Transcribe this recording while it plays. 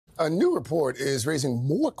A new report is raising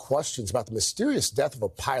more questions about the mysterious death of a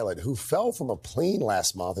pilot who fell from a plane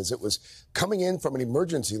last month as it was coming in from an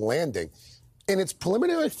emergency landing. In its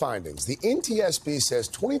preliminary findings, the NTSB says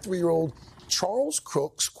 23-year-old Charles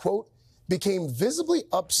Crooks, quote, became visibly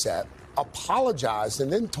upset, apologized,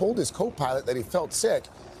 and then told his co-pilot that he felt sick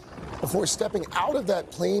before stepping out of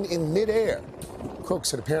that plane in midair.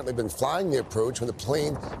 Crooks had apparently been flying the approach when the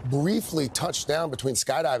plane briefly touched down between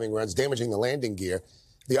skydiving runs, damaging the landing gear.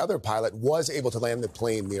 The other pilot was able to land the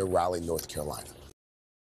plane near Raleigh, North Carolina.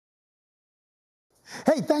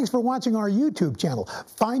 Hey, thanks for watching our YouTube channel.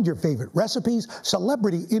 Find your favorite recipes,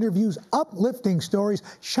 celebrity interviews, uplifting stories,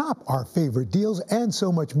 shop our favorite deals, and so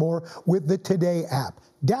much more with the Today app.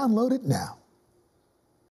 Download it now.